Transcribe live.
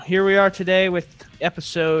Here we are today with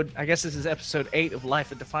I guess this is episode 8 of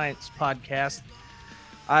Life of Defiance podcast.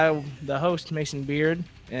 I'm the host, Mason Beard,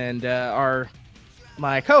 and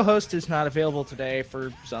my co-host is not available today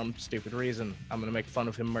for some stupid reason. I'm going to make fun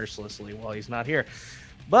of him mercilessly while he's not here.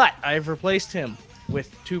 But I've replaced him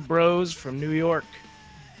with two bros from New York.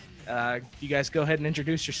 You guys go ahead and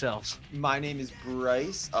introduce yourselves. My name is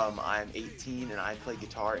Bryce. I'm 18 and I play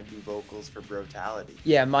guitar and do vocals for Brotality.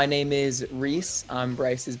 Yeah, my name is Reese. I'm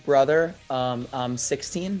Bryce's brother. I'm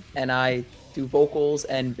 16 and I do vocals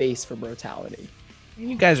and bass for Brotality.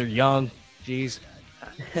 You guys are young. Jeez.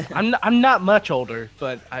 I'm not much older,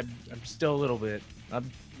 but I'm still a little bit.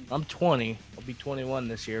 I'm 20. I'll be 21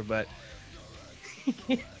 this year, but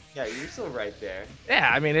Yeah, you're still right there.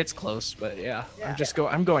 yeah, I mean it's close, but yeah.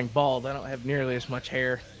 I'm going bald. I don't have nearly as much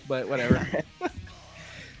hair, but whatever.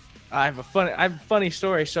 I have a funny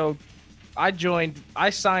story. So I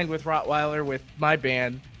signed with Rottweiler with my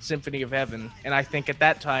band Symphony of Heaven, and I think at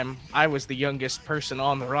that time I was the youngest person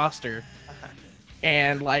on the roster.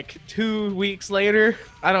 And like 2 weeks later,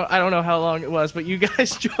 I don't know how long it was, but you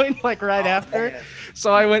guys joined like right after. Man.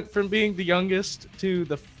 So I went from being the youngest to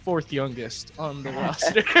the fourth youngest on the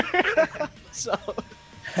roster. So,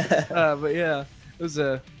 but yeah, it was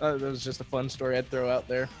just a fun story I'd throw out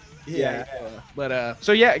there. Yeah.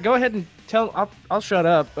 So yeah, go ahead and I'll shut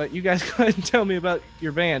up, but you guys go ahead and tell me about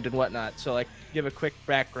your band and whatnot. So like, give a quick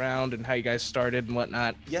background and how you guys started and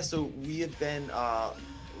whatnot. Yeah, so we have been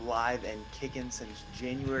live and kicking since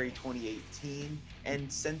January 2018,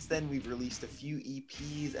 and since then we've released a few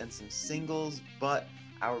EPs and some singles, but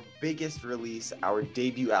our biggest release, our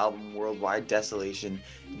debut album, Worldwide Desolation,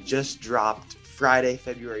 just dropped Friday,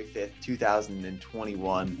 February 5th,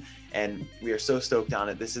 2021, and we are so stoked on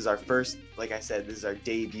it. This is our first, like I said, this is our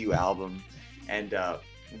debut album, and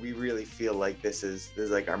we really feel like this is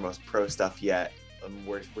like our most pro stuff yet.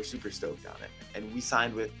 We're super stoked on it, and we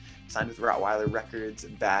signed with Rottweiler Records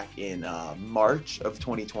back in March of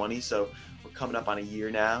 2020, so we're coming up on a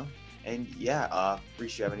year now. And yeah,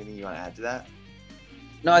 Reese, you have anything you want to add to that?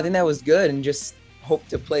 No, I think that was good, and just hope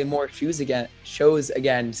to play more shows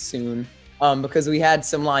again soon. Because we had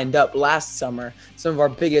some lined up last summer. Some of our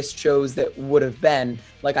biggest shows that would have been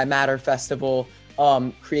like I Matter Festival,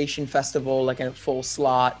 Creation Festival, like a full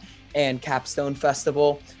slot, and Capstone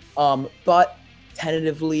Festival. But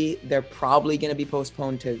tentatively, they're probably going to be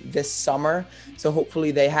postponed to this summer. So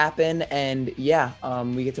hopefully they happen, and yeah,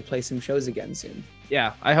 we get to play some shows again soon.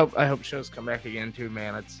 Yeah, I hope shows come back again too,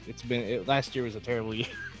 man. Last year was a terrible year.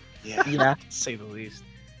 Yeah. Yeah. To say the least.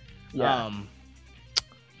 Yeah.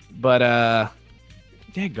 Daggone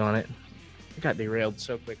it. I got derailed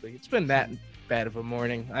so quickly. It's been that bad of a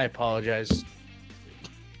morning. I apologize.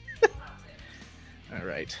 All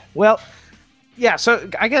right. Well, yeah, so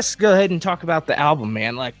I guess go ahead and talk about the album,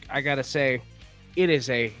 man. Like, I gotta say, it is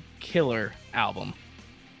a killer album.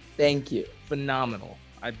 Thank you. Phenomenal.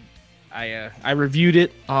 I reviewed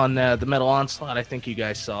it on the Metal Onslaught. I think you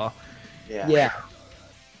guys saw. Yeah.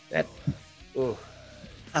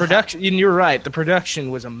 Production, and you're right. The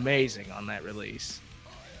production was amazing on that release.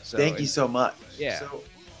 So Thank you so much. Yeah. So,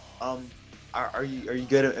 are you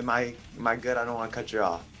good? Am I good? I don't want to cut you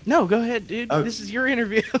off. No, go ahead, dude. Oh. This is your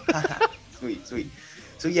interview. Sweet.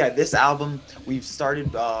 So yeah, this album, we've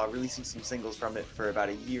started releasing some singles from it for about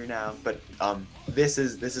a year now, but this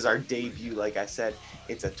is our debut. Like I said,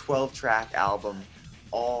 it's a 12-track album,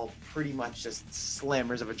 all pretty much just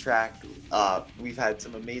slammers of a track. We've had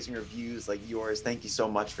some amazing reviews like yours. Thank you so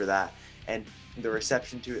much for that. And the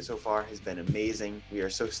reception to it so far has been amazing. We are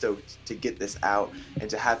so stoked to get this out and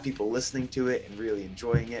to have people listening to it and really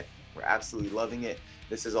enjoying it. We're absolutely loving it.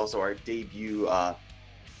 This is also our debut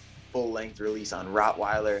full-length release on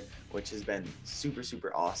Rottweiler, which has been super,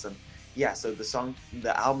 super awesome. Yeah, so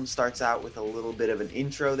the album starts out with a little bit of an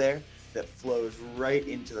intro there that flows right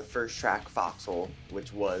into the first track, Foxhole,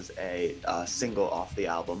 which was a single off the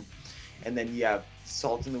album. And then you have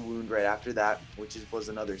Salt in the Wound right after that, which was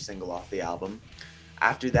another single off the album.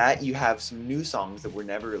 After that, you have some new songs that were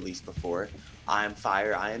never released before. I Am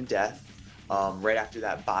Fire, I Am Death. Right after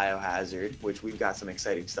that, Biohazard, which we've got some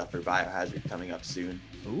exciting stuff for Biohazard coming up soon.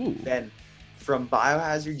 Ooh. Then from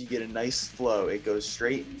Biohazard, you get a nice flow. It goes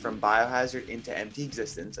straight from Biohazard into Empty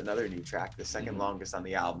Existence, another new track, the second longest on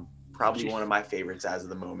the album. Probably one of my favorites as of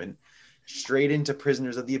the moment. Straight into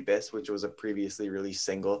Prisoners of the Abyss, which was a previously released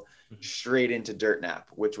single. Straight into Dirt Nap,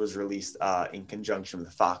 which was released in conjunction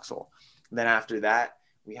with Foxhole. And then after that,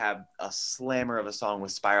 we have a slammer of a song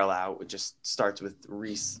with Spiral Out, which just starts with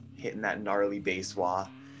Reese hitting that gnarly bass wah.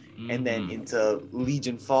 And then into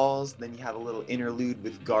Legion Falls. Then you have a little interlude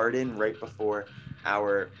with Garden right before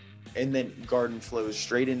our And then Garden flows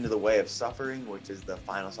straight into The Way of Suffering, which is the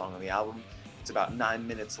final song on the album. It's about 9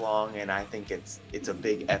 minutes long, and I think it's a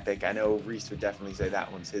big epic. I know Reese would definitely say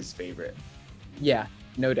that one's his favorite. Yeah,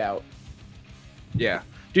 no doubt. Yeah,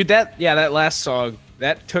 dude, that last song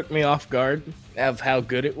that took me off guard of how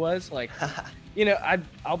good it was. Like, you know,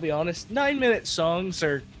 I'll be honest, 9-minute songs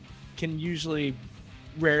can usually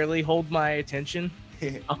rarely hold my attention.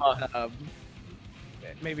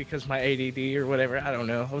 Maybe because my ADD or whatever. I don't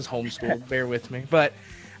know. I was homeschooled. Bear with me. But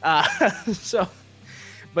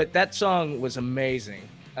but that song was amazing.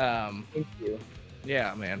 Thank you.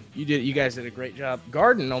 Yeah, man, you guys did a great job.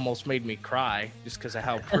 Garden almost made me cry just because of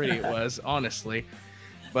how pretty it was, honestly.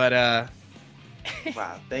 But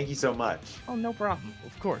Wow, thank you so much. oh, no problem.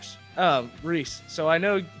 Of course. Reese, so I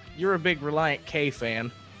know you're a big Reliant K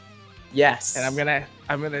fan, Yes. and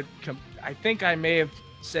I think I may have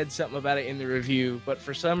said something about it in the review, but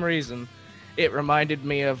for some reason it reminded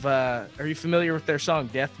me of are you familiar with their song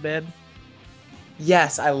Deathbed?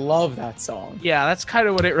 Yes, I love that song. Yeah, that's kind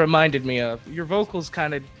of what it reminded me of. Your vocals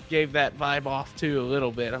kind of gave that vibe off too a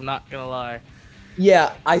little bit, I'm not gonna lie.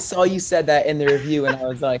 Yeah, I saw you said that in the review, and I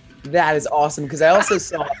was like, that is awesome. Because I also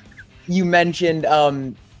saw you mentioned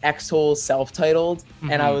X-Hole's self-titled,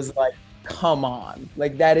 and I Mhm. was like, come on.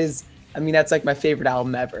 Like, that's like my favorite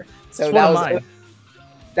album ever. So It's that one was of mine.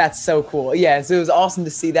 that's so cool. Yeah, so it was awesome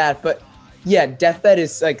to see that. But yeah, Deathbed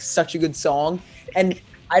is like such a good song. And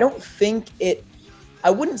I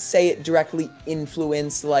wouldn't say it directly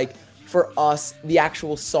influenced like for us the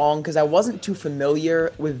actual song, because I wasn't too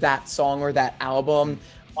familiar with that song or that album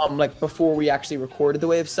like before we actually recorded The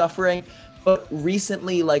Way of Suffering. But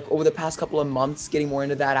recently, like over the past couple of months, getting more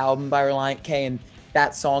into that album by Reliant K and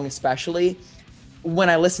that song especially, when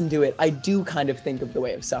I listen to it, I do kind of think of The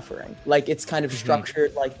Way of Suffering. Like it's kind of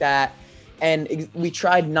structured like that. And we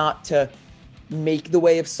tried not to make The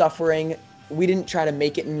Way of Suffering. We didn't try to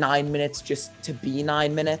make it 9 minutes just to be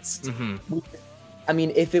 9 minutes. Mm-hmm. I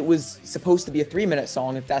mean, if it was supposed to be a 3-minute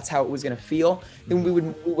song, if that's how it was going to feel, then we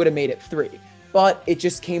would have made it 3. But it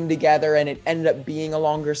just came together and it ended up being a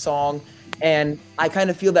longer song. And I kind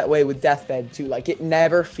of feel that way with Deathbed too. Like it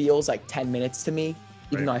never feels like 10 minutes to me,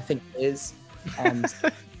 even though I think it is.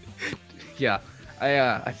 Yeah,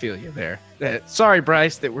 I feel you there. Sorry,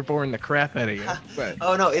 Bryce, that we're boring the crap out of you. But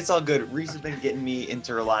Oh no, it's all good. Reese has been getting me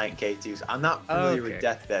into Reliant K too. So I'm not familiar Okay. with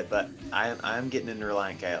Deathbed, but I'm getting into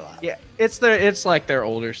Reliant K a lot. yeah, it's like their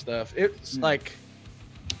older stuff. It's like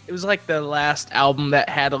it was like the last album that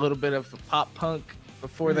had a little bit of pop punk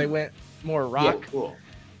before they went more rock. Yeah, cool.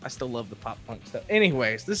 I still love the pop punk stuff.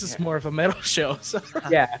 Anyways, this is more of a metal show. So.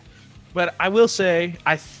 Yeah. But I will say,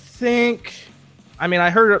 I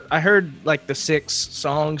heard like the 6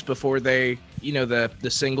 songs before they, the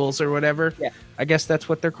singles or whatever. Yeah. I guess that's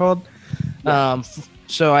what they're called. Yeah.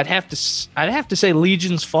 So I'd have to say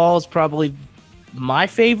Legion's Fall is probably my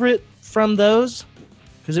favorite from those,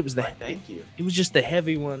 because it was Thank you. it was just the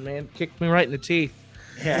heavy one, man. Kicked me right in the teeth.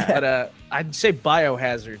 Yeah. But I'd say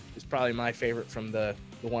Biohazard is probably my favorite from the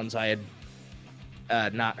ones I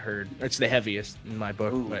had not heard. It's the heaviest in my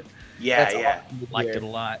book, Ooh. but Yeah, That's yeah. liked it a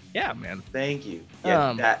lot. Yeah, man. Thank you. Yeah,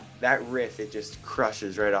 Um, that riff, it just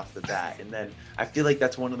crushes right off the bat. And then I feel like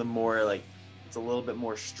that's one of the more like, it's a little bit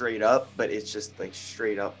more straight up, but it's just like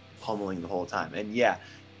straight up pummeling the whole time. And yeah,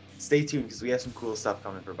 stay tuned because we have some cool stuff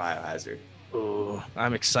coming for Biohazard. Oh,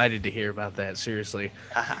 I'm excited to hear about that. Seriously.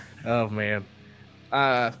 Oh man.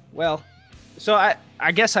 Well, so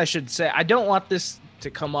I guess I should say I don't want this to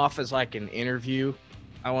come off as like an interview.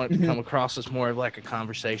 I want it to come across as more of like a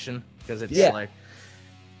conversation, because it's like,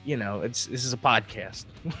 this is a podcast.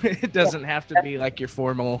 It doesn't have to be like your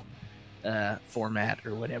formal format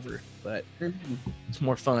or whatever, but it's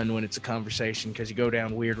more fun when it's a conversation because you go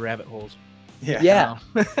down weird rabbit holes. Yeah.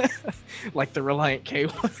 Like the Reliant K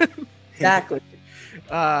one. Exactly.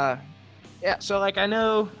 Yeah, so like I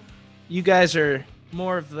know you guys are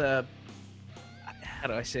more of the, how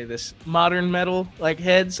do I say this, modern metal like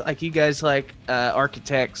heads. Like you guys like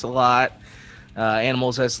Architects a lot,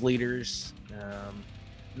 Animals as Leaders,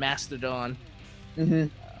 Mastodon. Mm-hmm.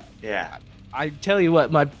 Yeah. I tell you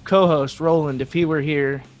what, my co-host Roland, if he were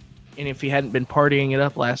here and if he hadn't been partying it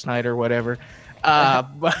up last night or whatever,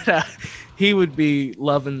 but he would be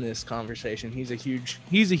loving this conversation. He's a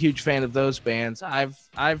huge fan of those bands. I've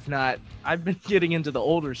been getting into the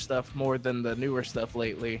older stuff more than the newer stuff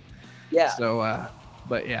lately. Yeah. So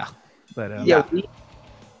we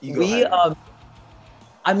You go ahead.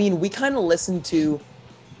 we kind of listen to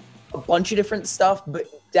a bunch of different stuff, but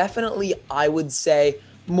definitely I would say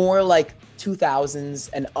more like 2000s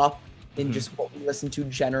and up in just what we listen to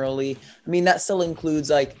generally. I mean, that still includes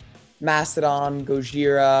like Mastodon,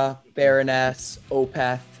 Gojira, Baroness,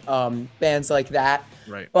 Opeth, bands like that.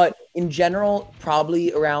 Right. But in general,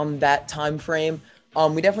 probably around that time frame,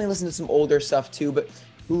 we definitely listen to some older stuff too. But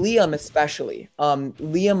Liam especially,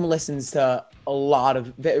 Liam listens to a lot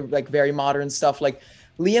of very modern stuff. Like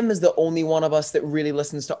Liam is the only one of us that really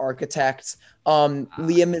listens to Architects.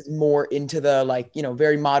 Liam is more into the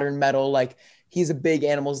very modern metal. Like he's a big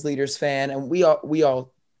Animals Leaders fan, and we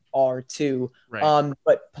all are too. Right.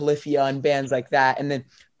 But Polyphia and bands like that. And then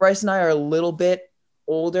Bryce and I are a little bit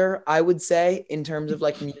older, I would say, in terms of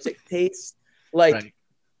like music taste. Like Right.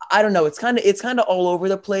 I don't know, it's kind of all over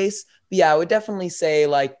the place. But yeah, I would definitely say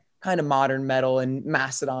like kind of modern metal and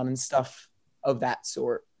Mastodon and stuff of that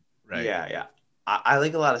sort. Right. Yeah. I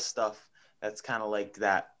like a lot of stuff that's kind of like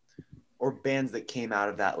that, or bands that came out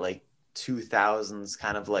of that like 2000s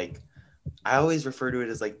kind of like, I always refer to it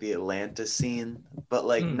as like the Atlanta scene, but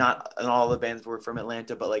like not and all the bands were from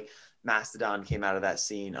Atlanta, but like Mastodon came out of that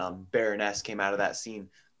scene. Baroness came out of that scene.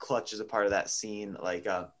 Clutch is a part of that scene. Like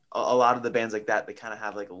a lot of the bands like that, they kind of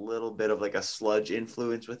have like a little bit of like a sludge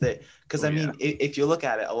influence with it. Because I mean, if you look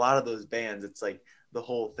at it, a lot of those bands, it's like the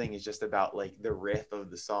whole thing is just about like the riff of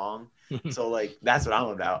the song. So like that's what I'm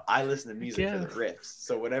about. I listen to music for the riffs.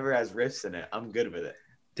 So whatever has riffs in it, I'm good with it.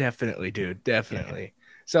 Definitely, dude. Definitely.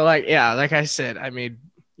 So like I said, I mean,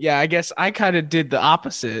 I guess I kind of did the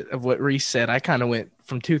opposite of what Reese said. I kind of went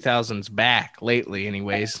from 2000s back lately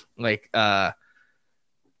anyways. Like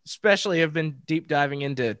especially I've been deep diving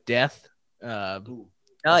into Death.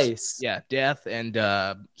 Nice. Yeah, Death and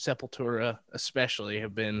Sepultura especially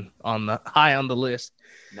have been high on the list.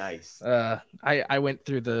 Nice. I went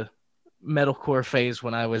through the metalcore phase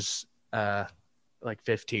when I was like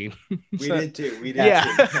 15. We did too.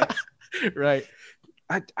 Too. Right.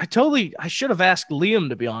 I should have asked Liam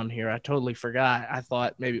to be on here. I totally forgot. I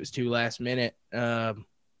thought maybe it was too last minute. Because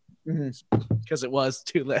it was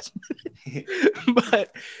too last minute.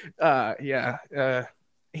 But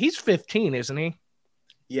he's 15, isn't he?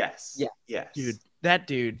 Yes. Yeah. Yes. Dude, that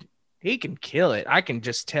dude, he can kill it. I can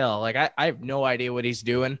just tell. Like I have no idea what he's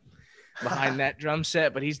doing behind that drum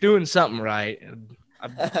set, but he's doing something right. And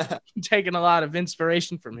I've taken a lot of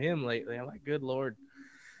inspiration from him lately. I'm like, good Lord.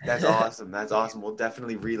 That's awesome. That's awesome. We'll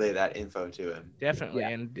definitely relay that info to him. Definitely.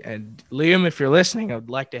 Yeah. And Liam, if you're listening, I would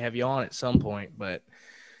like to have you on at some point. But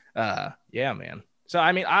yeah, man. So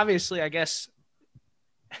I mean, obviously, I guess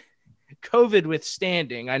COVID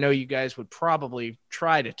withstanding, I know you guys would probably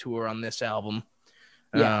try to tour on this album.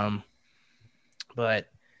 Yeah. But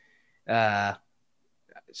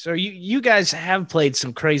so you guys have played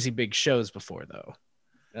some crazy big shows before, though,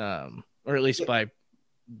 or at least by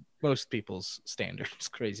most people's standards,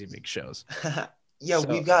 crazy big shows.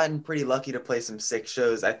 We've gotten pretty lucky to play some sick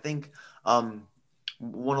shows. I think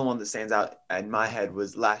one of the ones that stands out in my head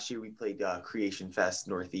was last year we played Creation Fest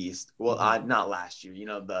Northeast. Well, not last year. You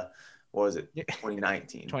know, what was it?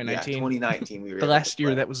 2019. 2019. Yeah, 2019. We were the last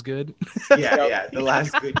year that was good. Yeah, the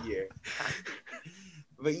last good year.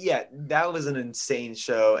 But yeah, that was an insane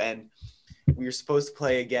show, and we were supposed to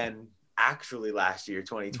play again actually last year,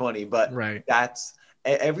 2020. But right. That's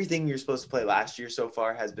everything we were supposed to play last year so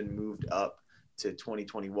far has been moved up to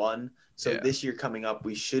 2021. So this year coming up,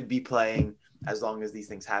 we should be playing, as long as these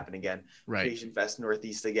things happen again, right. Creation Fest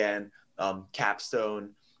Northeast again,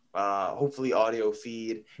 Capstone, hopefully Audio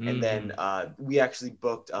Feed. And then we actually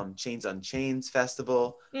booked Chains on Chains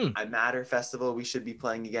Festival, I Matter Festival. We should be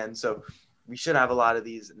playing again. So we should have a lot of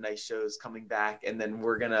these nice shows coming back. And then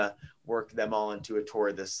we're going to work them all into a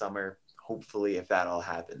tour this summer, hopefully, if that all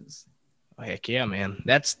happens. Oh, heck yeah, man.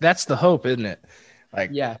 That's the hope, isn't it? Like,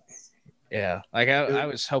 yeah. Like I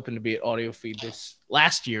was hoping to be at Audio Feed this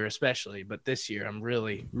last year, especially, but this year I'm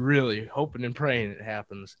really, really hoping and praying it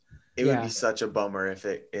happens. It would be such a bummer if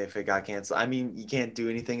it got canceled. I mean, you can't do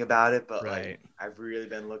anything about it, but right. like I've really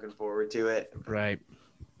been looking forward to it. Right.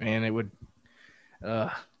 And it would,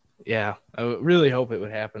 I really hope it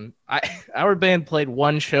would happen. Our band played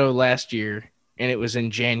one show last year, and it was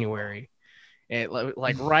in January. And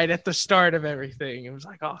like right at the start of everything, it was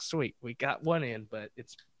like, oh, sweet, we got one in, but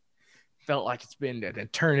it's felt like it's been an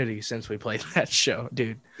eternity since we played that show,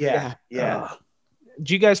 dude. Yeah. Did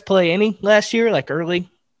you guys play any last year, like early,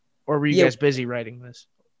 or were you guys busy writing this?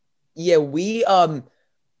 Yeah, we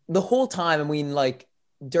the whole time. I mean, like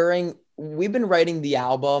we've been writing the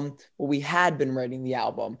album. Well, we had been writing the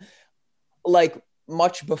album, like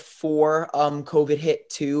much before COVID hit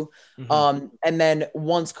too. And then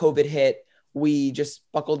once COVID hit, we just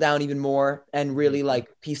buckled down even more and really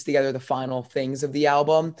like pieced together the final things of the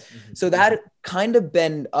album. So that kind of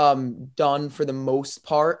been done for the most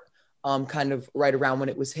part, kind of right around when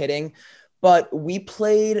it was hitting. But we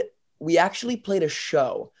played we actually played a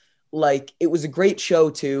show. Like, it was a great show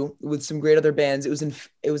too, with some great other bands. It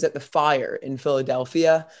was at the Fire in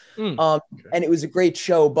Philadelphia. Okay. And it was a great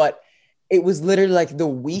show, but it was literally like the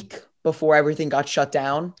week before everything got shut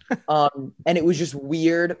down. And it was just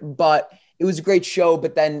weird, but it was a great show.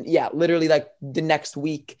 But then, yeah, literally like the next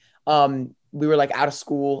week, we were like out of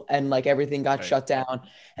school and like everything got shut down.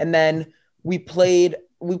 And then we played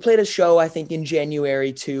a show, I think, in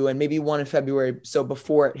January too, and maybe one in February. So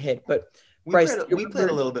before it hit, but We Bryce, played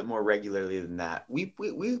a little bit more regularly than that. We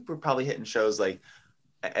were probably hitting shows like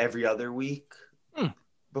every other week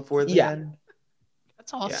before the end.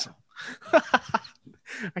 That's awesome. Yeah.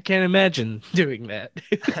 I can't imagine doing that.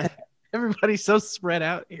 Everybody's so spread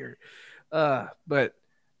out here. But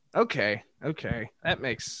okay.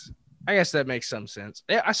 I guess that makes some sense.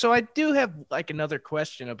 Yeah, so I do have like another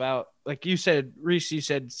question about, like you said, Reese, you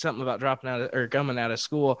said something about dropping out or coming out of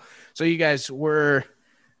school. So you guys were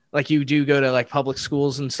like, you do go to like public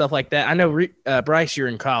schools and stuff like that. I know, Bryce, you're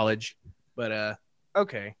in college, but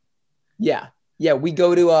okay. Yeah. We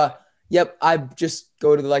go to I just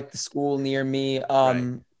go to like the school near me.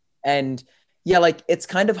 And yeah, like it's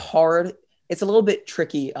kind of hard. It's a little bit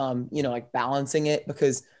tricky, like balancing it,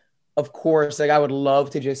 because of course, like I would love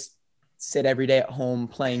to just sit every day at home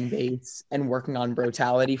playing bass and working on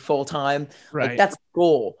Brotality full time. Right. Like that's the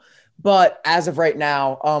goal. But as of right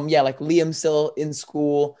now, like Liam's still in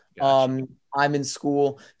school. Gotcha. I'm in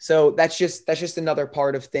school. So that's just another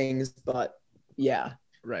part of things. But yeah.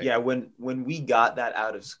 Right. Yeah, when we got that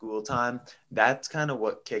out of school time, that's kind of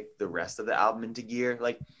what kicked the rest of the album into gear.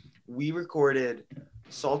 Like, we recorded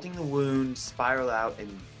Salting the Wound, Spiral Out,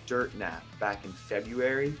 and Dirt Nap back in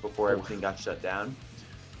February before everything got shut down.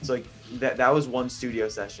 So like that was one studio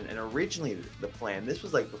session, and originally the plan, this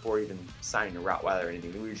was like before even signing a Rottweiler or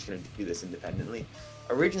anything, we were just going to do this independently.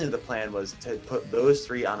 Originally the plan was to put those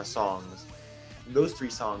three songs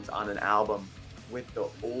on an album with the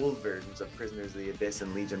old versions of Prisoners of the Abyss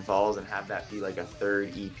and Legion Falls, and have that be like a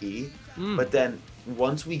third EP. But then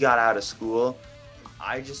once we got out of school,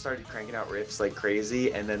 I just started cranking out riffs like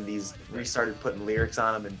crazy, and then we started putting lyrics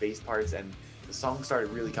on them and bass parts, and the song started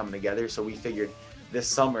really coming together. So we figured this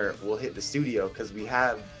summer we'll hit the studio, because we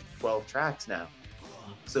have 12 tracks now.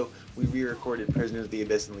 So we re-recorded Prisoners of the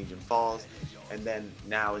Abyss and Legion Falls, and then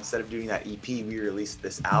now instead of doing that EP, we released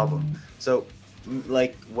this album. So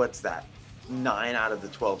like, what's that? 9 out of the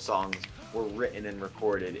 12 songs were written and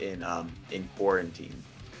recorded in quarantine.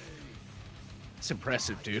 It's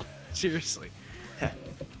impressive, dude. Seriously.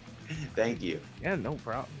 Thank you. Yeah, no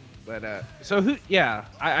problem. But so who? Yeah,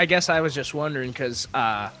 I guess I was just wondering, because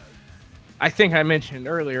I think I mentioned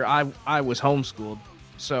earlier I was homeschooled,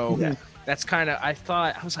 so that's kind of,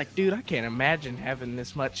 I was like, dude, I can't imagine having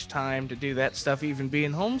this much time to do that stuff, even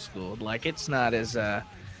being homeschooled. Like, it's not as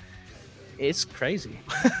it's crazy.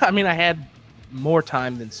 I mean, I had more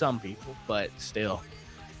time than some people, but still.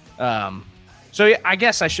 So yeah, I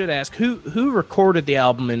guess I should ask, who recorded the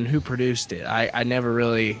album and who produced it? I never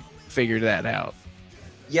really figured that out.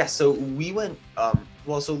 Yeah, so we went,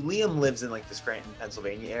 so Liam lives in like the Scranton,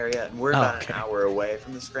 Pennsylvania area, and we're about an hour away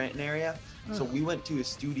from the Scranton area. So we went to a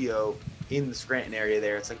studio in the Scranton area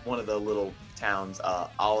there. It's like one of the little towns,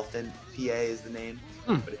 Oliphant, PA is the name,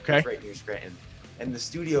 but it's right near Scranton. And the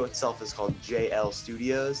studio itself is called JL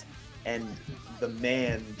Studios. And the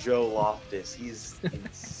man, Joe Loftus, he's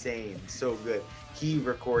insane, so good. He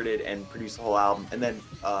recorded and produced the whole album. And then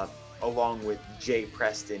along with Jay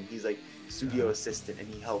Preston, he's like studio assistant,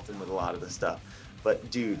 and he helped him with a lot of the stuff. But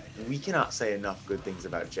dude, we cannot say enough good things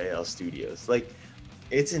about JL Studios. Like,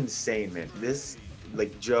 it's insane, man. This,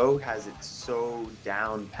 like, Joe has it so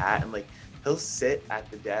down pat, and like he'll sit at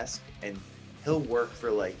the desk and he'll work for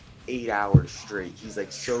like 8 hours straight. He's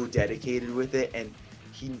like so dedicated with it, and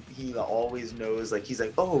he always knows, like, he's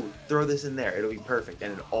like, oh, throw this in there, it'll be perfect,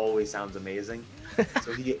 and it always sounds amazing.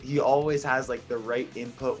 So he always has like the right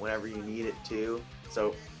input whenever you need it too.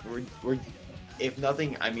 So we're if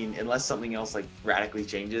nothing, I mean, unless something else like radically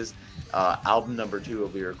changes, album number 2 will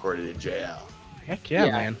be recorded at JL. Heck yeah,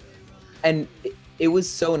 man. And it was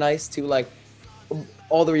so nice to, like,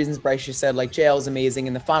 all the reasons Bryce just said, like, JL is amazing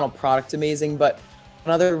and the final product's amazing, but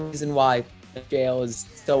another reason why JL is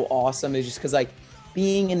so awesome is just because, like,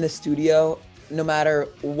 being in the studio, no matter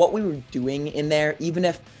what we were doing in there, even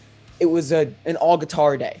if it was an all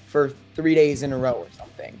guitar day for 3 days in a row or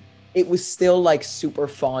something, it was still like super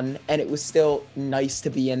fun, and it was still nice to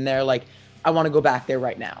be in there. Like, I want to go back there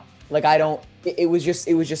right now. Like, it was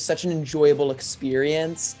just such an enjoyable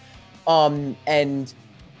experience. And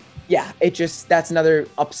yeah, that's another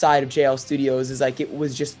upside of JL Studios, is like, it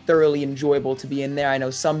was just thoroughly enjoyable to be in there. I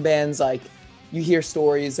know some bands, like, you hear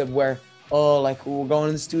stories of where, oh, like we're going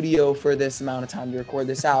to the studio for this amount of time to record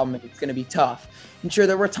this album, and it's going to be tough. And sure,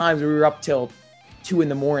 there were times where we were up till 2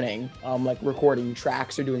 a.m, like recording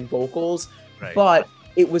tracks or doing vocals, Right. but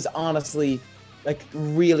it was honestly like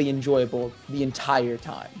really enjoyable the entire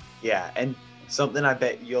time. Yeah, and something I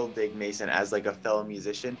bet you'll dig, Mason, as like a fellow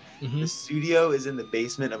musician. Mhm. The studio is in the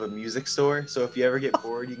basement of a music store, so if you ever get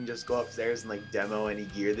bored, you can just go upstairs and like demo any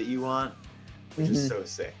gear that you want, which is so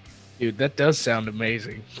sick. Dude, that does sound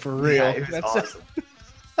amazing. For real. Yeah, it was awesome.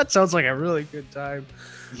 That sounds like a really good time.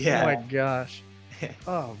 Yeah. Oh my gosh.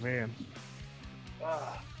 Oh man.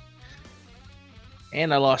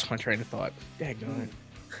 And I lost my train of thought. Daggone it.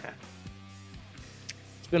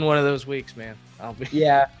 It's been one of those weeks, man. I'll be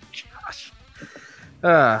Yeah. gosh.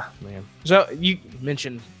 Man. So you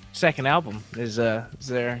mentioned second album. Is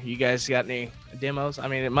there, you guys got any demos? I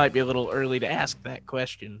mean, it might be a little early to ask that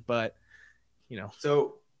question, but you know.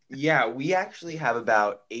 So yeah, we actually have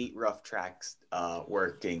about 8 rough tracks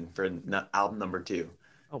working for album number 2.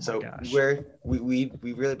 Oh my So gosh.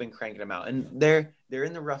 we've really been cranking them out, and they're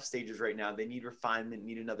in the rough stages right now. They need refinement,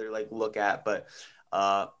 need another like look at, but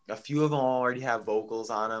a few of them already have vocals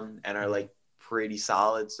on them and are like pretty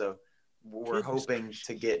solid. So we're hoping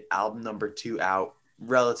to get album number 2 out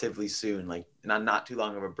relatively soon, like not too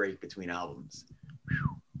long of a break between albums.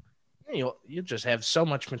 You'll just have so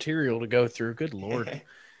much material to go through. Good Lord.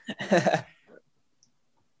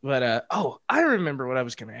 But I remember what I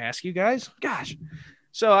was going to ask you guys. Gosh.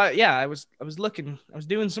 So I was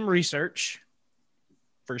doing some research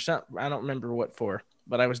for some, I don't remember what for,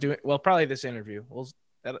 but I was doing, well, probably this interview. Well,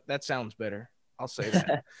 that sounds better. I'll say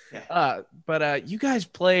that. But you guys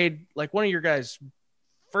played like one of your guys'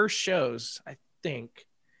 first shows. I think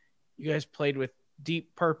you guys played with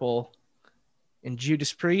Deep Purple and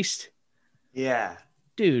Judas Priest. Yeah.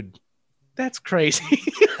 Dude, that's crazy.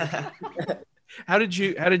 How did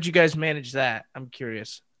you guys manage that? I'm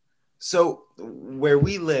curious. So where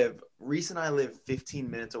we live, Reese and I live 15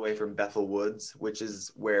 minutes away from Bethel Woods, which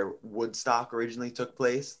is where Woodstock originally took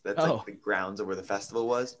place. That's like the grounds of where the festival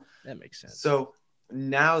was. That makes sense. So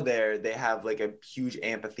now they have like a huge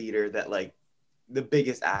amphitheater that like the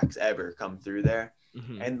biggest acts ever come through there.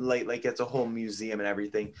 Mm-hmm. And like it's a whole museum and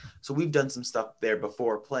everything. So we've done some stuff there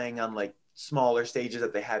before, playing on like smaller stages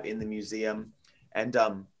that they have in the museum. And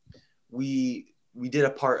we did a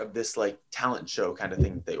part of this like talent show kind of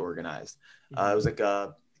thing that they organized. It was like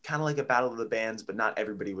a kind of like a battle of the bands, but not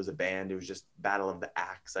everybody was a band. It was just battle of the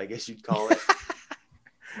acts, I guess you'd call it.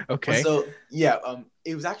 Okay. So yeah,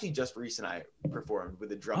 it was actually just Reese and I performed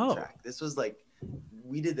with a drum track. This was like,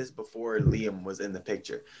 we did this before Liam was in the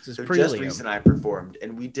picture. So just Reese and I performed,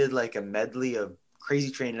 and we did like a medley of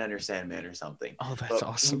Crazy Train and Enter Sandman or something. Oh, that's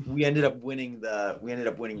awesome. We ended up winning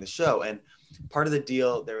the show, and part of the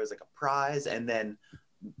deal, there was like a prize, and then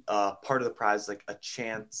part of the prize like a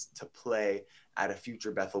chance to play at a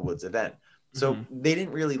future Bethel Woods event. So they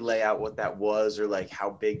didn't really lay out what that was or like how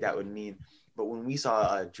big that would mean. But when we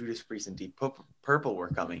saw Judas Priest and Deep Purple were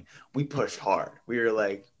coming, we pushed hard. We were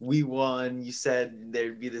like, we won. You said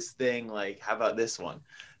there'd be this thing. Like, how about this one?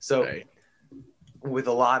 So with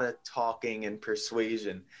a lot of talking and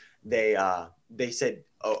persuasion, they said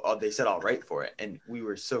all right for it. And we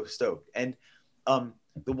were so stoked. And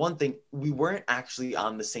the one thing, we weren't actually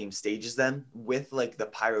on the same stage as them with like the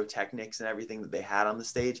pyrotechnics and everything that they had on the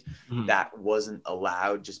stage. That wasn't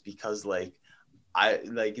allowed just because like,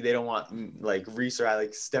 they don't want like Reese or I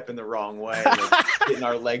like stepping the wrong way, and, like, getting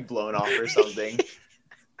our leg blown off or something.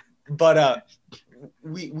 But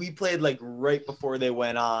we played like right before they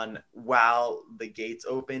went on, while the gates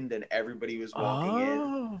opened and everybody was walking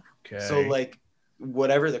in. Okay. So like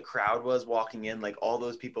whatever the crowd was walking in, like all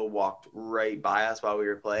those people walked right by us while we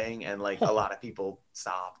were playing, and like a lot of people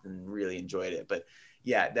stopped and really enjoyed it. But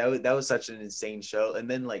yeah, that was such an insane show.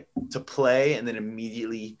 And then like to play and then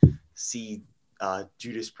immediately see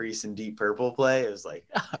Judas Priest and Deep Purple play, it was like,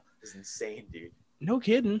 it was insane, dude. No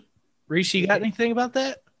kidding. Reese, you got anything about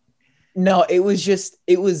that? No, it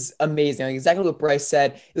was amazing. Like exactly what Bryce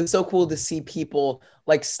said. It was so cool to see people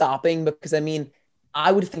like stopping, because I mean,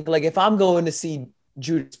 I would think like if I'm going to see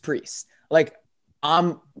Judas Priest, like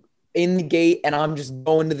I'm in the gate and I'm just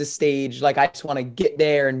going to the stage, like I just want to get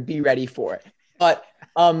there and be ready for it. But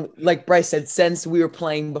like Bryce said, since we were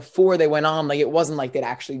playing before they went on, like it wasn't like they'd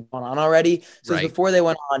actually gone on already. So it was before they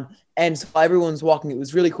went on, and so everyone's walking. It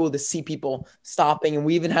was really cool to see people stopping, and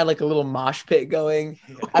we even had like a little mosh pit going.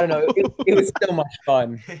 I don't know, it was so much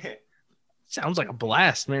fun. Sounds like a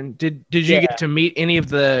blast, man. Did you get to meet any of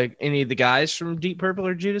the guys from Deep Purple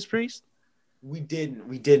or Judas Priest? We didn't.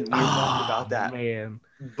 We were bummed about that, man.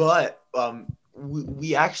 But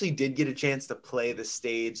we actually did get a chance to play the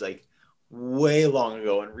stage like way long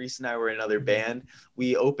ago. And Reese and I were in another band.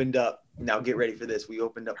 We opened up. Now get ready for this. We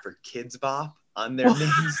opened up for Kids Bop on their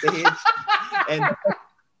main stage, and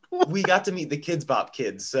we got to meet the Kids Bop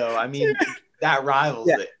kids. So I mean, that rivals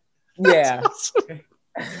it. Yeah.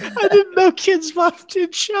 I didn't know Kids Bop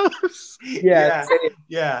did shows.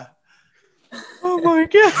 Yeah. Oh my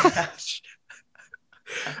gosh.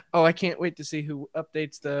 Oh, I can't wait to see who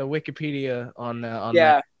updates the Wikipedia on Yeah.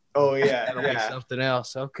 that. Oh yeah. That'll be something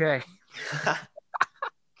else. Okay.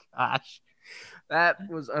 Gosh, that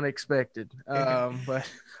was unexpected. But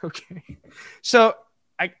okay. So,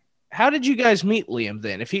 how did you guys meet Liam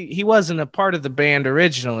then? If he wasn't a part of the band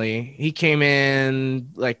originally, he came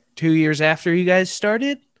in like 2 years after you guys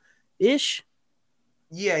started, ish.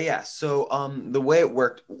 Yeah. So the way it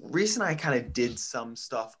worked, Reese and I kind of did some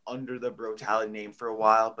stuff under the Brotality name for a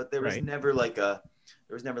while, but there was never like a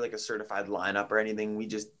certified lineup or anything. We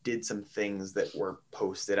just did some things that were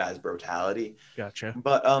posted as Brotality. Gotcha.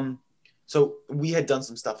 But so we had done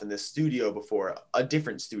some stuff in this studio before, a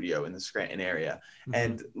different studio in the Scranton area. Mm-hmm.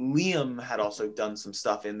 And Liam had also done some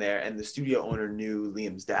stuff in there, and the studio owner knew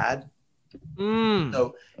Liam's dad.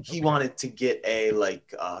 So he wanted to get a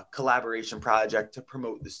collaboration project to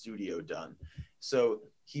promote the studio done. So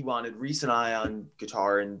he wanted Reese and I on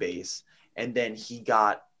guitar and bass, and then he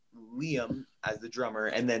got Liam as the drummer,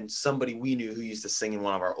 and then somebody we knew who used to sing in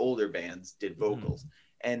one of our older bands did vocals.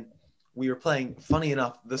 And we were playing, funny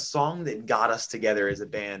enough, the song that got us together as a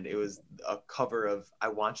band, it was a cover of I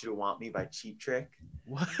Want You to Want Me by Cheap Trick.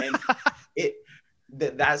 What? And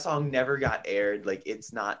that song never got aired. Like,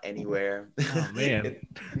 it's not anywhere. Oh man. It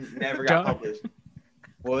never got published.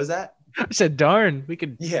 What was that? I said, darn, we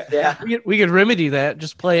could we could remedy that.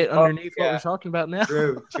 Just play it underneath what we're talking about now.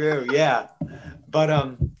 True, yeah.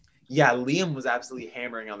 But Liam was absolutely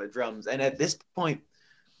hammering on the drums. And at this point,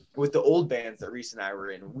 with the old bands that Reese and I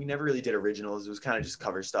were in, we never really did originals. It was kind of just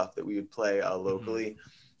cover stuff that we would play locally.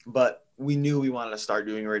 But we knew we wanted to start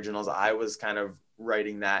doing originals. I was kind of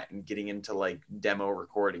writing that and getting into like demo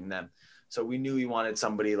recording them. So we knew we wanted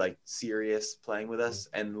somebody like serious playing with us.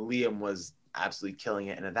 And Liam was absolutely killing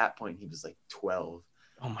it. And at that point, he was like 12.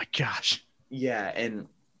 Oh my gosh. Yeah. And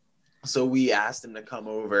so we asked him to come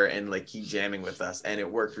over and like keep jamming with us. And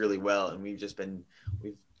it worked really well. And we've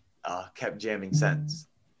kept jamming since.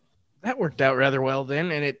 That worked out rather well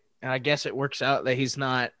then, and I guess it works out that he's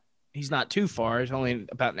not too far. It's only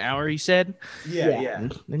about an hour, he said. Yeah.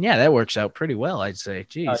 And that works out pretty well, I'd say.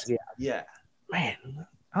 Jeez. Yeah. Man,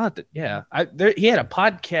 I'll have to, he had a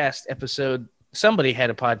podcast episode. Somebody had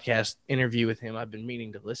a podcast interview with him. I've been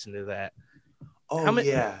meaning to listen to that. Oh,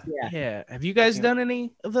 yeah. Have you guys done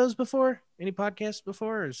any of those before? Any podcasts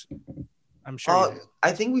before? I'm sure.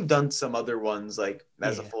 I think we've done some other ones like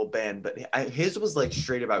as a full band, but his was like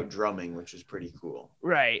straight about drumming, which was pretty cool.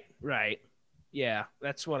 Right. Yeah,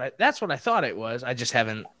 that's what I thought it was. I just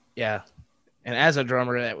haven't. Yeah, and as a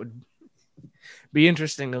drummer, that would be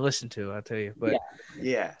interesting to listen to. I'll tell you. But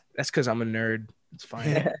yeah, that's because I'm a nerd. It's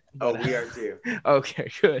fine. We are too.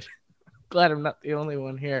 Okay, good. Glad I'm not the only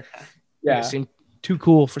one here. Yeah, I seem too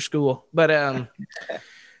cool for school. But oh,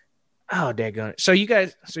 daggone it. So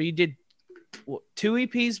you did 2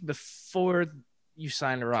 EPs before you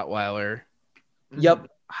signed to Rottweiler. Yep.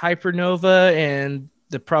 Hypernova and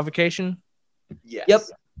The Provocation. Yes. Yep.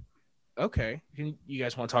 Okay. You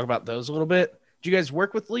guys want to talk about those a little bit? Did you guys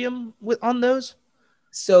work with Liam on those?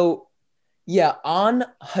 So, yeah, on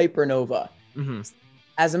Hypernova. Mm-hmm.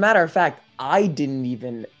 As a matter of fact, I didn't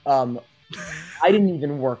even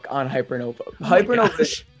work on Hypernova. Hypernova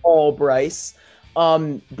is all Bryce.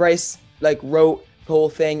 Bryce wrote the whole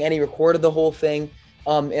thing and he recorded the whole thing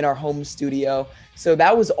in our home studio. So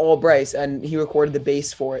that was all Bryce, and he recorded the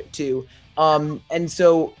bass for it too. And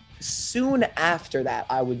so soon after that,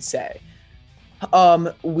 I would say,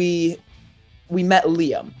 we met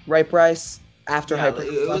Liam, right, Bryce? After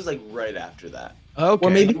it was like right after that. Okay. Or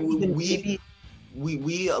maybe we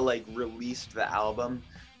released the album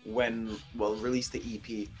released the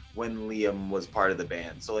EP when Liam was part of the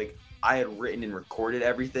band. So like I had written and recorded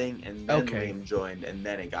everything, and then Liam joined, and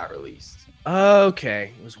then it got released.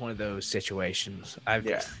 Okay, it was one of those situations.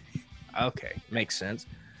 Okay, makes sense.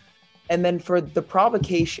 And then for The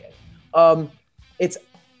Provocation, it's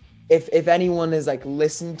if anyone has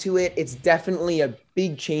listened to it, it's definitely a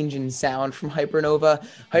big change in sound from Hypernova.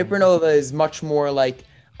 Hypernova is much more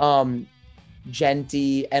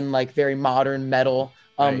genty and very modern metal.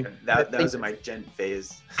 That was in my gent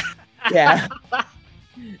phase. Yeah.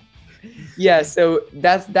 Yeah, so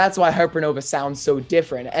that's why Hypernova sounds so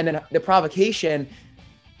different. And then The Provocation,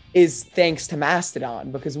 is thanks to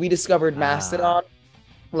Mastodon, because we discovered Mastodon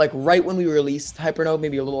like right when we released Hypernova,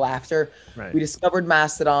 maybe a little after. Right. We discovered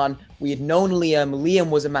Mastodon. We had known Liam. Liam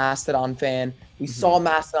was a Mastodon fan. We saw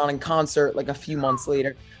Mastodon in concert like a few months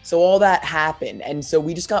later. So all that happened. And so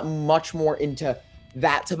we just got much more into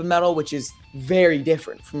that type of metal, which is very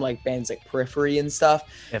different from like bands like Periphery and stuff.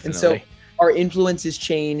 Definitely. And so our influences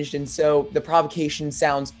changed. And so the Provocation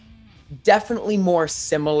sounds definitely more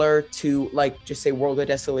similar to like just say World of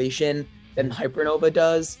Desolation than Hypernova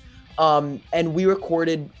does. And we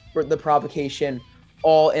recorded the Provocation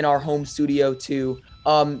all in our home studio too.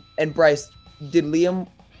 And Bryce, how did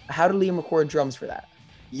Liam record drums for that?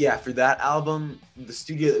 Yeah, for that album, the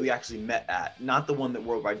studio that we actually met at, not the one that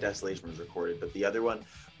Worldwide Desolation was recorded, but the other one,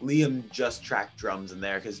 Liam just tracked drums in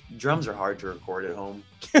there because drums are hard to record at home.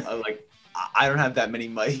 Like, I don't have that many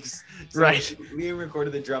mics. So right. Liam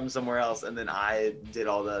recorded the drums somewhere else, and then I did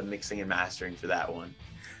all the mixing and mastering for that one.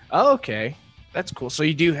 Oh, okay. That's cool. So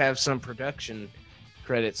you do have some production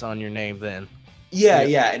credits on your name then. Yeah,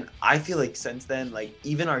 and I feel like since then, like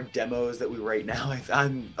even our demos that we write now,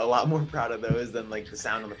 I'm a lot more proud of those than like the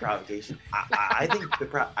sound on the Provocation. I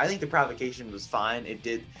think the Provocation was fine. It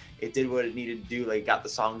did what it needed to do. Like got the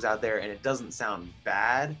songs out there, and it doesn't sound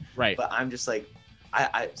bad. Right. But I'm just like,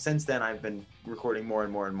 I since then I've been recording more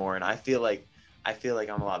and more and more, and I feel like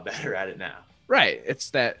I'm a lot better at it now. Right. It's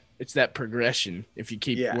that progression. If you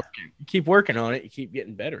keep working on it, you keep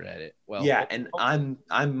getting better at it. Well, yeah, and I'm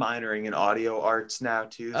minoring in audio arts now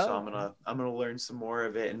too, so I'm gonna learn some more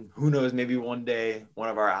of it, and who knows, maybe one day one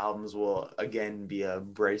of our albums will again be a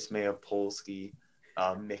Bryce Mayapolsky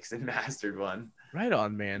mixed and mastered one. Right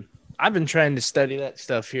on, man. I've been trying to study that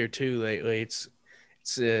stuff here too lately. It's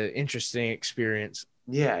an interesting experience.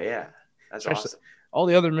 Yeah, that's awesome. All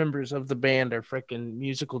the other members of the band are freaking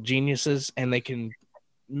musical geniuses, and they can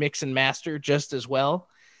mix and master just as well.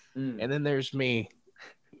 And then there's me,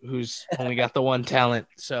 who's only got the one talent.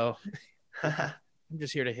 So I'm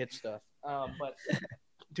just here to hit stuff. But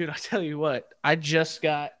dude, I tell you what, I just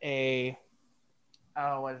got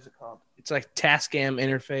what is it called? It's like Tascam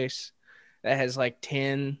interface that has like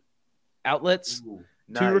 10 outlets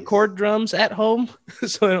to record drums at home,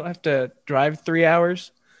 so I don't have to drive 3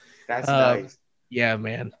 hours. That's nice. Yeah,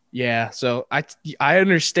 man. Yeah. So I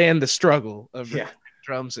understand the struggle of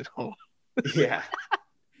drums at home. Yeah.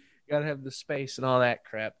 Gotta have the space and all that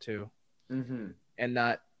crap too. Mm-hmm. And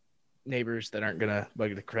not neighbors that aren't gonna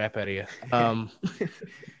bug the crap out of you.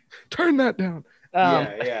 Turn that down.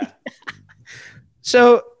 Yeah.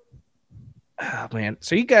 So, oh man.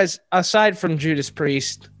 So you guys, aside from Judas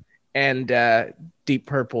Priest and Deep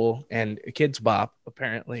Purple and Kids Bop,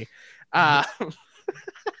 apparently, I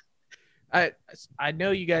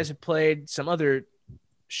know you guys have played some other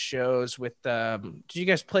shows with did you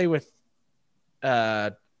guys play with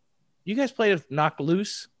Knock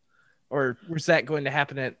Loose, or was that going to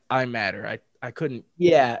happen at I Matter? I couldn't.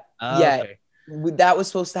 Okay. That was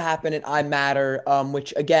supposed to happen at I Matter,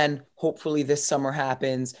 which again hopefully this summer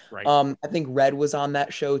happens. Right. I think Red was on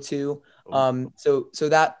that show too. So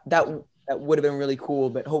that would have been really cool,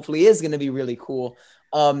 but hopefully is going to be really cool.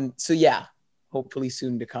 So yeah, hopefully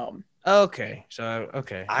soon to come. Okay.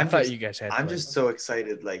 I thought you guys had. I'm just so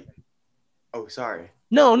excited. Like, oh, sorry.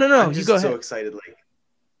 No. I'm you go ahead. So excited.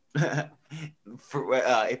 Like, for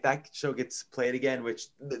if that show gets played again, which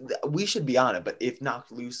we should be on it, but if Knock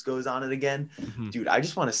Loose goes on it again, dude, I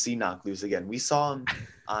just want to see Knock Loose again. We saw them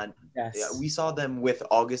on. Yes. Yeah, we saw them with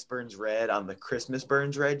August Burns Red on the Christmas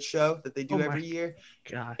Burns Red show that they do every year.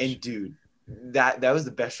 Gosh. And dude, that was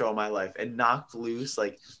the best show of my life. And Knock Loose,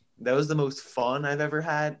 like. That was the most fun I've ever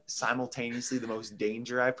had, simultaneously the most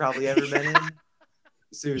danger I've probably ever been in.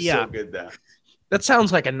 So it was so good, though. That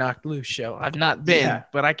sounds like a Knocked Loose show. I've not been,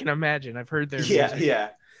 but I can imagine. I've heard their music. Yeah.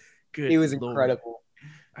 Good. It was incredible.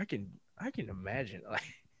 I can imagine. Like,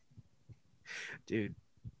 dude.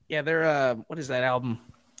 Yeah, they're what is that album?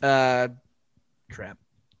 Crap.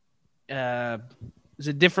 Is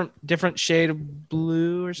it different shade of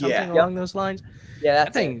blue or something along those lines? Yeah,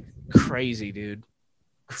 that thing crazy, dude.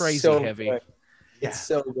 Crazy so heavy. Good. Yeah. It's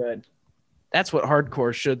so good. That's what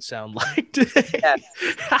hardcore should sound like today.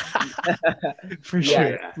 For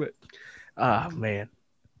sure. Yeah. But, oh man.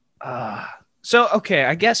 So okay,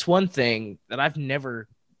 I guess one thing that I've never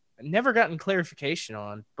gotten clarification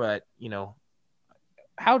on, but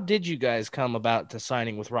how did you guys come about to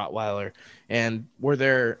signing with Rottweiler? And were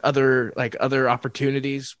there other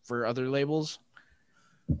opportunities for other labels?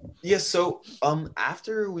 Yeah, so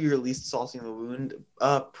after we released Salting the Wound,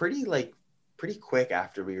 pretty quick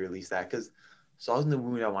after we released that, because Salting the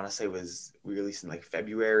Wound I want to say we released in like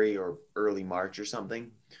February or early March or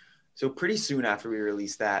something. So pretty soon after we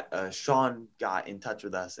released that, Sean got in touch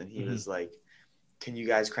with us and he was like, can you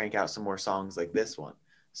guys crank out some more songs like this one?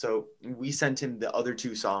 So we sent him the other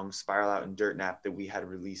 2 songs, Spiral Out and Dirt Nap, that we had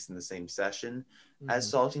released in the same session as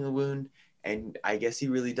Salting the Wound. And I guess he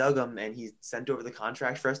really dug them, and he sent over the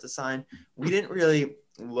contract for us to sign. We didn't really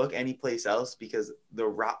look anyplace else because the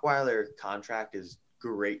Rottweiler contract is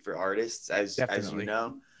great for artists, as you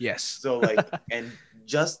know. Yes. So like, and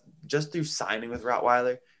just through signing with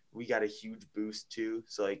Rottweiler, we got a huge boost too.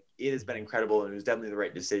 So like, it has been incredible, and it was definitely the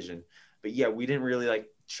right decision. But yeah, we didn't really like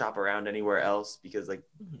shop around anywhere else because like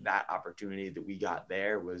that opportunity that we got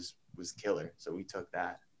there was killer. So we took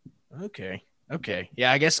that. Okay.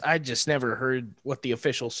 Yeah, I guess I just never heard what the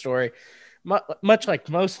official story. Much like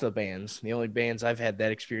most of the bands, the only bands I've had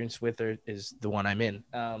that experience with is the one I'm in.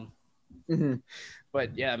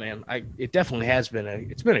 But yeah, man, it definitely has been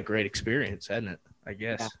it's been a great experience, hasn't it? I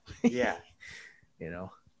guess. Yeah. You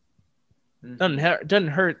know, doesn't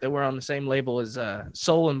hurt that we're on the same label as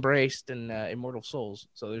Soul Embraced and Immortal Souls.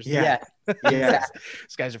 So there's yeah.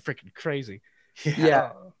 These guys are freaking crazy.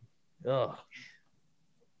 Yeah. Oh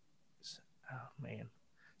man.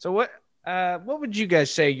 So what would you guys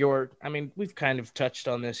say I mean, we've kind of touched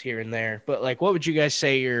on this here and there, but like, what would you guys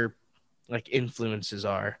say your like influences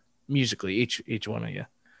are musically, each one of you?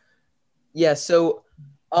 Yeah. So,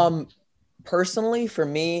 personally for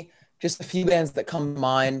me, just a few bands that come to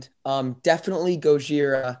mind. Definitely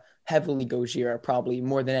Gojira, heavily Gojira, probably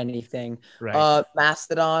more than anything. Right.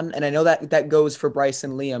 Mastodon, and I know that goes for Bryce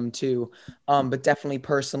and Liam too. But definitely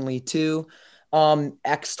personally too.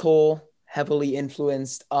 X-Toll, heavily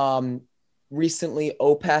influenced. Recently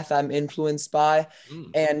Opeth I'm influenced by,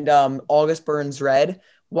 and August Burns Red.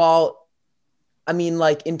 While I mean,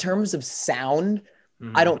 like in terms of sound,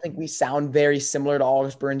 I don't think we sound very similar to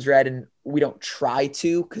August Burns Red, and we don't try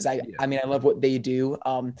to, because I mean I love what they do,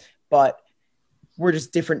 but we're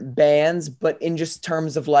just different bands. But in just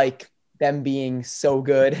terms of like them being so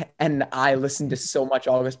good, and I listen to so much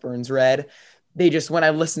August Burns Red, they just, when I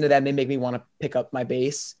listen to them, they make me want to pick up my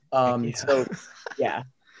bass. So yeah.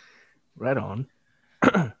 Right on.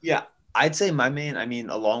 Yeah, I'd say my main, I mean,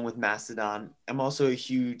 along with Mastodon, I'm also a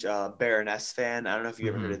huge Baroness fan. I don't know if you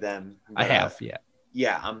ever heard of them. But, I have, yeah.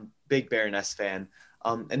 Yeah, I'm a big Baroness fan.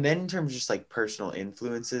 And then in terms of just like personal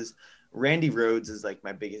influences, Randy Rhoads is like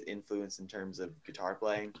my biggest influence in terms of guitar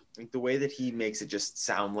playing. Like the way that he makes it just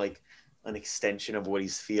sound like an extension of what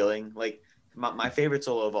he's feeling. Like my favorite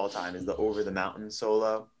solo of all time is the Over the Mountain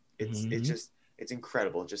solo. It's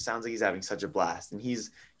incredible. It just sounds like he's having such a blast. And he's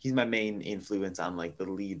my main influence on like the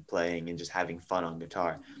lead playing and just having fun on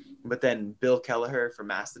guitar. But then Bill Kelleher from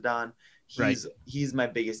Mastodon, he's my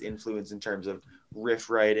biggest influence in terms of riff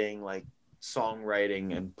writing, like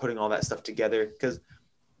songwriting and putting all that stuff together. Because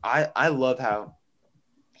I love how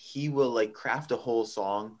he will like craft a whole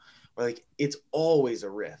song where like it's always a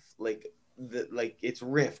riff. Like it's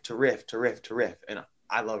riff to riff to riff to riff. And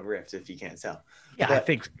I love riffs, if you can't tell. Yeah, but I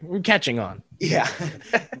think we're catching on. Yeah.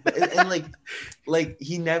 and like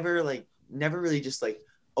he never really just like,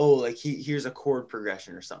 oh, like here's a chord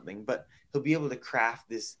progression or something, but he'll be able to craft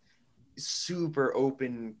this super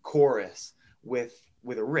open chorus with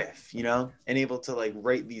a riff, you know, and able to like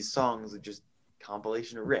write these songs with just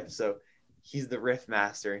compilation of riffs. So he's the riff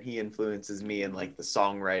master, and he influences me in like the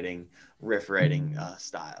songwriting, riff writing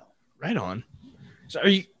style. Right on. So are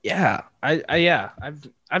you? Yeah,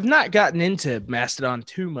 I've not gotten into Mastodon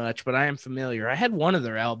too much, but I am familiar. I had one of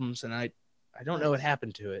their albums, and I don't know what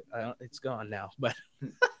happened to it. It's gone now. But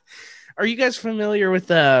are you guys familiar with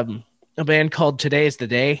a band called Today's the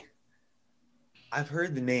Day? I've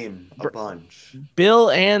heard the name a bunch.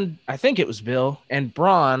 Bill and I think it was Bill and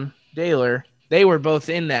Braun Daler. They were both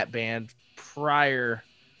in that band prior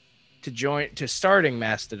to starting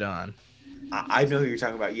Mastodon. I know who you're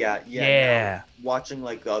talking about. Yeah. Yeah. Watching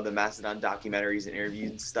like the Mastodon documentaries and interviews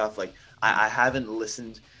and stuff. Like I haven't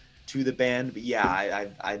listened to the band, but yeah,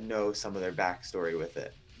 I know some of their backstory with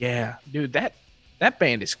it. Yeah, dude, that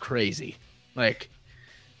band is crazy. Like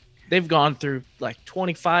they've gone through like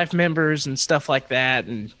 25 members and stuff like that,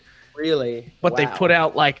 and really, but they put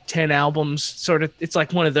out like 10 albums. Sort of, it's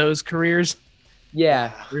like one of those careers.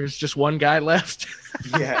 Yeah, there's just one guy left.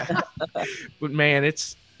 Yeah, but man,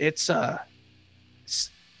 it's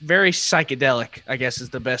very psychedelic, I guess is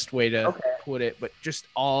the best way to put it, but just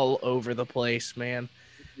all over the place, man.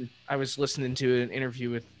 I was listening to an interview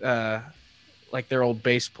with like their old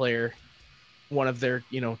bass player, one of their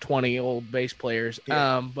 20 old bass players.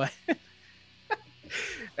 Yeah. But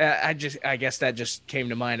I guess that just came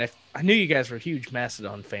to mind. I knew you guys were huge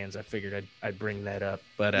Mastodon fans. I figured I'd bring that up.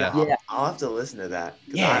 But yeah, I'll have to listen to that.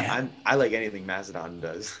 Yeah. I like anything Macedon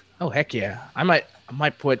does. Oh heck yeah! I might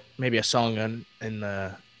put maybe a song in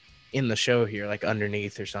the show here, like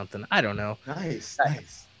underneath or something. I don't know. Nice.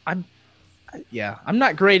 I'm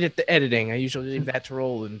not great at the editing. I usually leave that to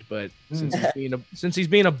Roland, but since he's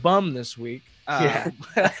being a bum this week,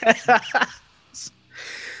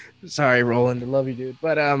 sorry, Roland, I love you, dude,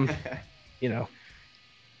 but you know,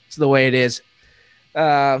 it's the way it is.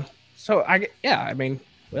 So I mean,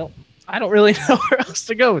 well, I don't really know where else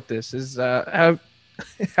to go with this. How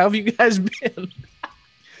have you guys been?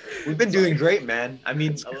 We've been doing great, man. I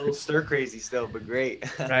mean, a little stir crazy still, but great.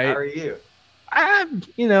 Right. How are you?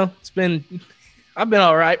 I've been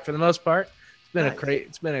all right for the most part. It's been Nice.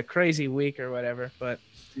 it's been a crazy week or whatever, but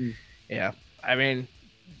yeah, I mean,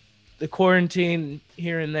 the quarantine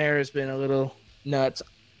here and there has been a little nuts,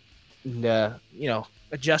 and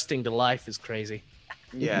adjusting to life is crazy.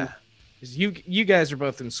 Yeah. 'Cause you guys are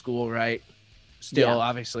both in school, right? Still, Yeah.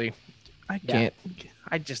 obviously. I can't.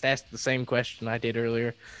 I just asked the same question I did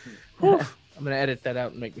earlier. Whew. I'm gonna edit that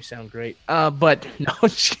out and make me sound great. But no.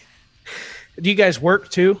 Do you guys work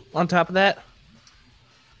too? On top of that?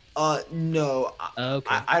 No.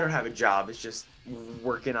 Okay. I don't have a job. It's just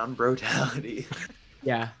working on brutality.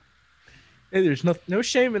 Yeah. Hey, there's no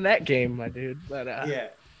shame in that game, my dude. But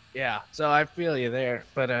yeah. So I feel you there.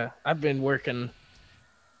 But I've been working.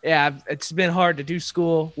 Yeah, it's been hard to do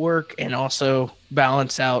school, work, and also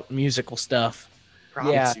balance out musical stuff.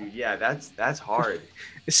 Promise you. Yeah, that's hard.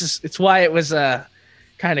 It's why it was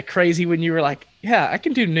kind of crazy when you were like, "Yeah, I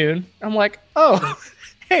can do noon." I'm like, "Oh,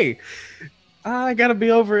 hey, I gotta be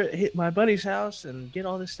over at my buddy's house and get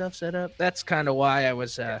all this stuff set up." That's kind of why I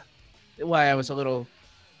was a little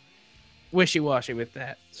wishy-washy with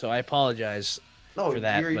that. So I apologize. No, for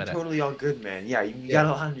that, you're but, totally all good, man. Yeah, you got a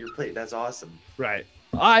lot on your plate. That's awesome. Right.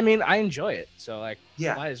 I mean, I enjoy it, so like,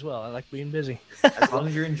 Yeah. might as well. I like being busy. As long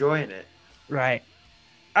as you're enjoying it. Right.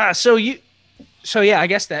 So yeah, I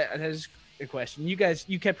guess that is a question. You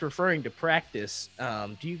kept referring to practice.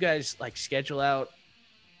 Do you guys like schedule out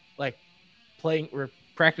like playing or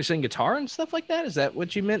practicing guitar and stuff like that? Is that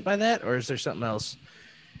what you meant by that, or is there something else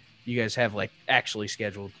you guys have like actually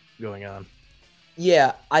scheduled going on?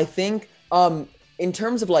 Yeah, I think in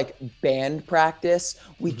terms of like band practice,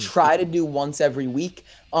 we try to do once every week.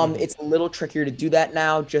 It's a little trickier to do that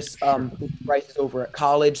now, just Bryce is over at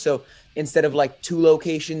college. So instead of like 2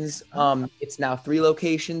 locations, it's now 3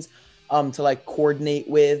 locations to like coordinate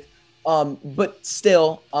with. But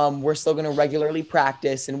still, we're still gonna regularly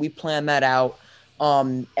practice and we plan that out.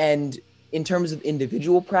 And in terms of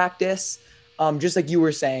individual practice, just like you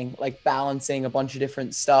were saying, like balancing a bunch of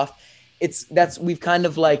different stuff. We've kind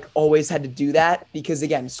of like always had to do that because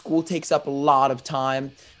again, school takes up a lot of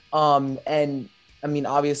time. And I mean,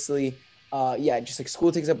 obviously, just like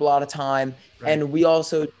school takes up a lot of time. Right. And we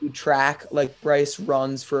also do track, like Bryce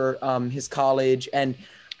runs for his college and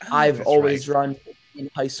I've always run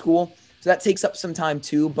in high school. So that takes up some time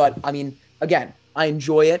too. But I mean, again, I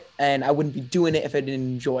enjoy it and I wouldn't be doing it if I didn't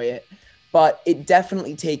enjoy it. But it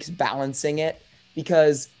definitely takes balancing it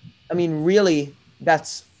because, I mean, really,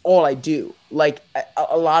 that's all I do. Like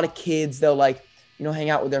a lot of kids, they'll like, hang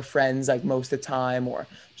out with their friends like most of the time or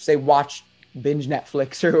say watch binge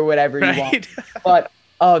Netflix or whatever you want. But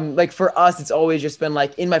like for us, it's always just been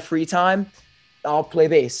like in my free time, I'll play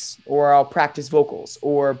bass or I'll practice vocals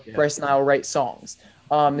or Bryce and I will write songs.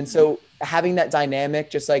 And so having that dynamic,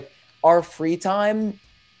 just like our free time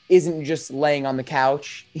isn't just laying on the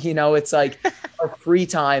couch, it's like our free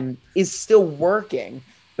time is still working,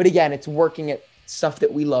 but again, it's working at stuff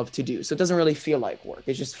that we love to do. So it doesn't really feel like work.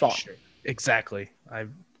 It's just fun. Sure. Exactly. I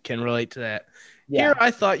can relate to that. Yeah. Here,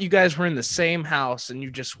 I thought you guys were in the same house and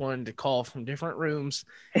you just wanted to call from different rooms.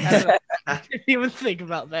 I didn't even think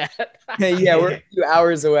about that. Yeah, we're a few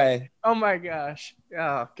hours away. Oh my gosh.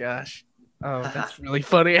 Oh gosh. Oh, that's really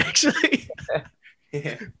funny, actually.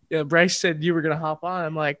 Yeah, Bryce said you were gonna hop on.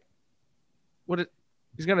 I'm like,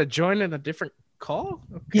 he's gonna join in a different call?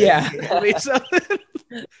 Okay. Yeah.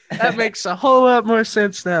 That makes a whole lot more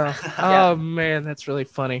sense now. Yeah. Oh man, that's really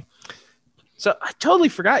funny. So I totally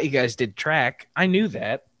forgot you guys did track. I knew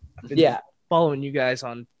that. I've been following you guys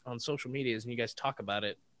on social medias and you guys talk about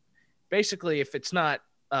it. Basically, if it's not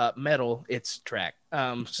metal, it's track.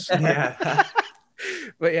 Yeah.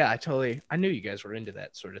 But yeah, I knew you guys were into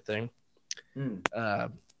that sort of thing.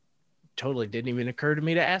 Totally didn't even occur to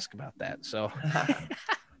me to ask about that. So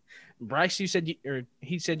Bryce, he said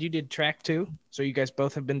you did track too. So you guys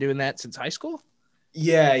both have been doing that since high school?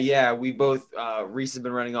 Yeah. We both, Reese has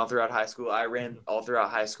been running all throughout high school. I ran all throughout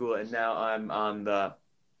high school, and now I'm on the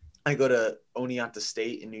I go to Oneonta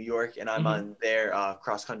State in New York, and I'm Mhm. on their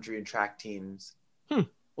cross country and track teams.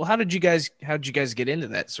 Well, how did you guys get into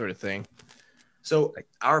that sort of thing? So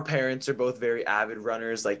our parents are both very avid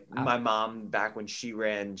runners. Like Wow. my mom, back when she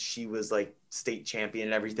ran, she was like state champion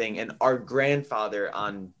and everything. And our grandfather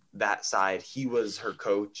on that side, he was her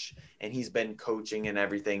coach, and he's been coaching and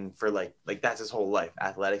everything for like that's his whole life,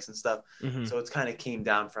 athletics and stuff. Mhm. So it's kind of came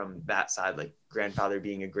down from that side, like grandfather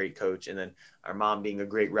being a great coach, and then our mom being a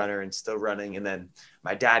great runner and still running. And then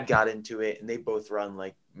my dad got into it, and they both run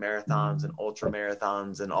like marathons and ultra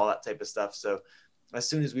marathons and all that type of stuff. So as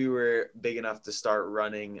soon as we were big enough to start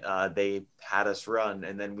running, they had us run,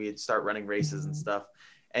 and then we'd start running races and stuff.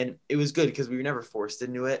 And it was good because we were never forced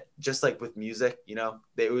into it. Just like with music, you know,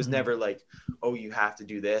 it was Mhm. never like, oh, you have to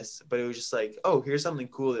do this, but it was just like, oh, here's something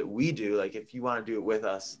cool that we do. Like, if you want to do it with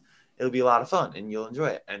us, it'll be a lot of fun and you'll enjoy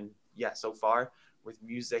it. And yeah, so far with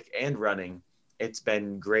music and running, it's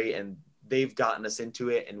been great. And they've gotten us into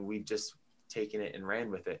it, and we've just taken it and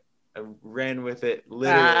ran with it. Literally.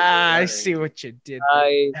 I running. see what you did.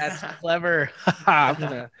 Nice. That's clever. I'm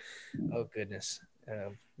gonna, oh goodness,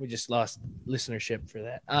 we just lost listenership for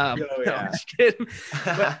that. Oh, No, yeah. I'm just kidding.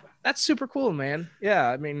 But that's super cool, man. Yeah,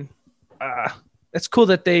 I mean, that's cool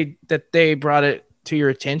that they brought it to your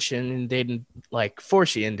attention and they didn't like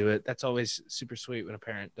force you into it. That's always super sweet when a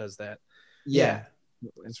parent does that. Yeah.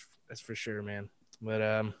 That's for sure, man. But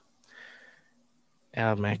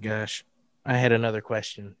oh my gosh, I had another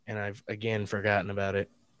question and I've again forgotten about it.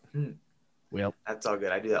 Well, That's all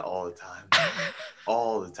good. I do that all the time.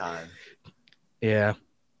 All the time. yeah.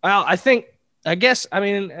 Well, I guess,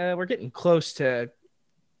 we're getting close to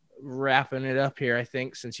wrapping it up here, I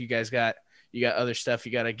think, since you guys got other stuff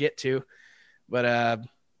you got to get to. But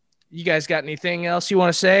you guys got anything else you want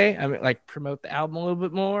to say? I mean, like promote the album a little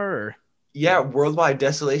bit more, or Yeah, Worldwide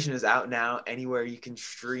Desolation is out now anywhere you can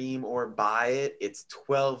stream or buy it. It's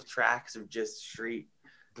 12 tracks of just straight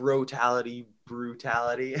brutality.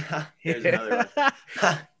 There's another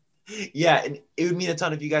one. Yeah, and it would mean a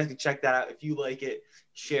ton if you guys could check that out. If you like it,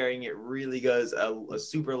 sharing it really goes a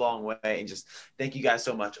super long way. And just thank you guys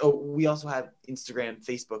so much. Oh, we also have Instagram,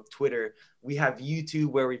 Facebook, Twitter. We have YouTube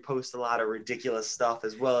where we post a lot of ridiculous stuff,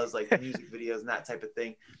 as well as like music videos and that type of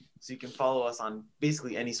thing. So you can follow us on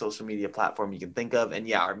basically any social media platform you can think of. And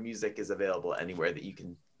yeah, our music is available anywhere that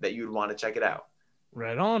you would want to check it out.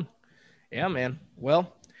 right on. Yeah, man.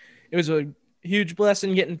 Well, it was a huge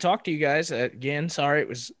blessing getting to talk to you guys again. Sorry, it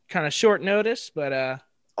was kind of short notice, but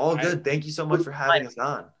All good. Thank you so much for having us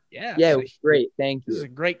on. yeah, Yeah, it it was was great. Thank This is you.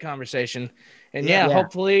 a great conversation. And Yeah. yeah, Yeah.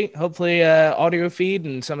 hopefully Audio Feed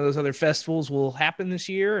and some of those other festivals will happen this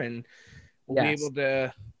year, and we'll Yes. be able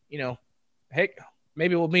to, heck,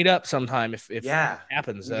 maybe we'll meet up sometime if Yeah. it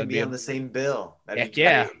happens. We can be on the same bill. Heck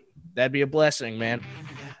yeah. That'd be a blessing, man.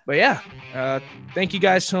 But yeah, thank you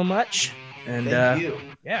guys so much. And Thank you.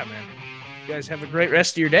 yeah, man, you guys have a great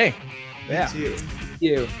rest of your day. Yeah, You too.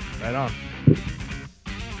 You. right on.